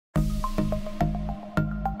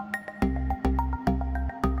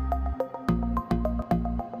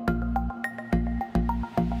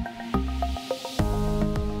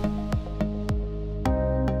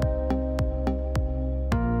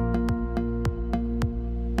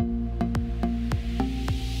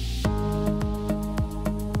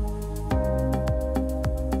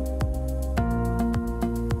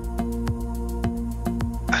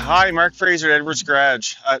Hi, Mark Fraser at Edwards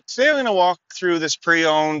Garage. Today I'm going to walk through this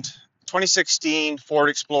pre-owned 2016 Ford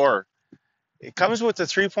Explorer. It comes with the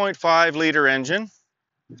 3.5 liter engine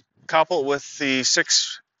coupled with the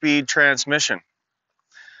 6-speed transmission.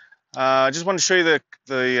 I just want to show you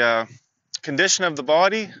the condition of the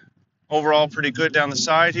body. Overall pretty good down the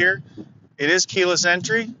side here. It is keyless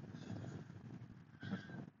entry.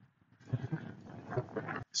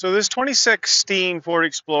 So this 2016 Ford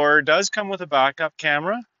Explorer does come with a backup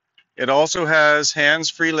camera. It also has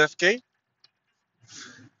hands-free liftgate.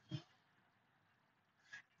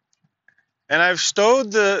 And I've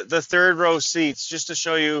stowed the third row seats just to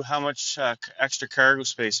show you how much extra cargo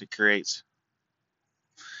space it creates.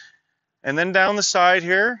 And then down the side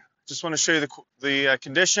here, just want to show you the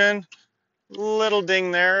condition. Little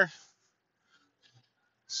ding there,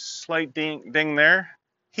 slight ding there.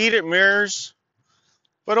 Heated mirrors,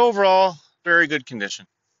 but overall, very good condition.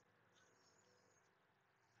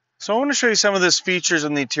 So I want to show you some of these features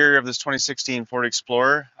on the interior of this 2016 Ford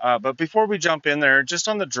Explorer. But before we jump in there, just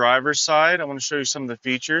on the driver's side, I want to show you some of the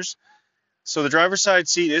features. So the driver's side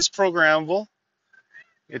seat is programmable.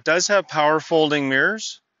 It does have power folding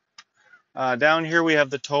mirrors. Down here we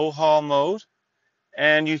have the tow haul mode,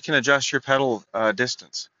 and you can adjust your pedal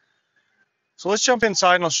distance. So let's jump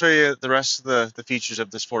inside and I'll show you the rest of the features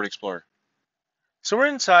of this Ford Explorer. So we're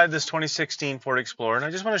inside this 2016 Ford Explorer, and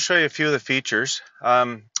I just want to show you a few of the features.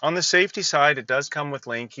 On the safety side, it does come with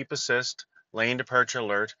lane keep assist, lane departure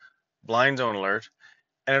alert, blind zone alert,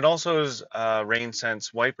 and it also has rain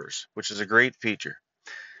sense wipers, which is a great feature.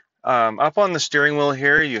 Up on the steering wheel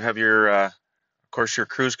here, you have your, of course, your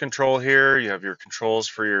cruise control here. You have your controls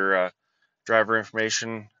for your driver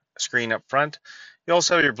information screen up front. You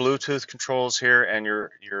also have your Bluetooth controls here and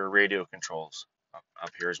your radio controls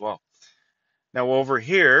up here as well. Now over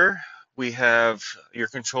here, we have your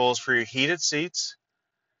controls for your heated seats.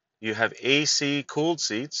 You have AC cooled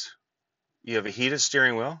seats. You have a heated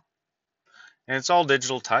steering wheel, and it's all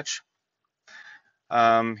digital touch.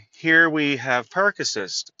 Here we have park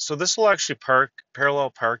assist. So this will actually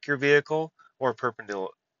parallel park your vehicle or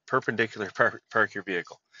perpendicular park your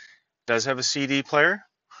vehicle. It does have a CD player,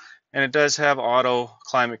 and it does have auto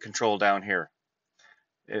climate control down here.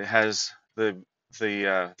 It has the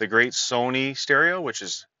great Sony stereo, which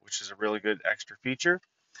is a really good extra feature.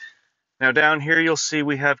 Now down here you'll see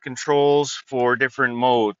we have controls for different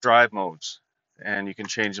drive modes, and you can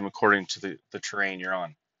change them according to the terrain you're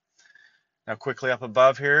on. Now quickly up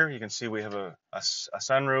above here, you can see we have a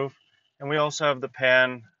sunroof, and we also have the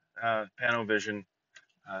Panovision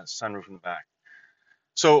sunroof in the back.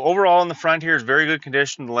 So overall in the front here is very good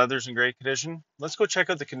condition. The leather's in great condition. Let's go check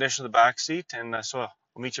out the condition of the back seat, and so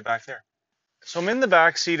we'll meet you back there. So I'm in the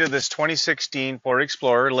back seat of this 2016 Ford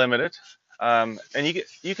Explorer Limited, and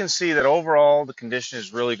you can see that overall the condition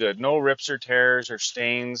is really good. No rips or tears or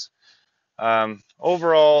stains.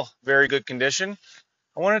 Overall, very good condition.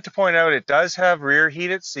 I wanted to point out it does have rear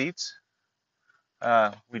heated seats.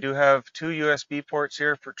 We do have 2 USB ports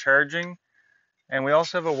here for charging, and we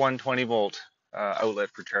also have a 120 volt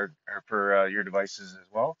outlet for your devices as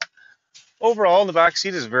well. Overall, the back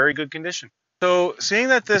seat is very good condition. So seeing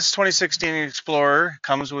that this 2016 Explorer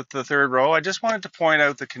comes with the third row, I just wanted to point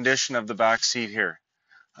out the condition of the back seat here.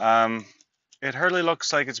 It hardly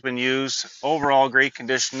looks like it's been used. Overall, great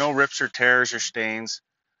condition, no rips or tears or stains.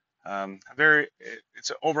 It's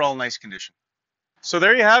an overall nice condition. So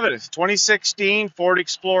there you have it, 2016 Ford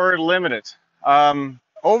Explorer Limited.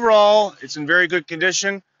 Overall, it's in very good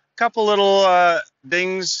condition. Couple little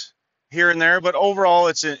dings here and there, but overall,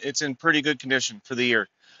 it's in pretty good condition for the year.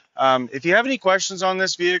 If you have any questions on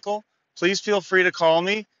this vehicle, please feel free to call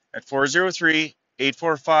me at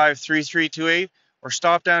 403-845-3328 or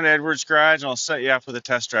stop down to Edwards Garage and I'll set you up with a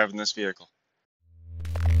test drive in this vehicle.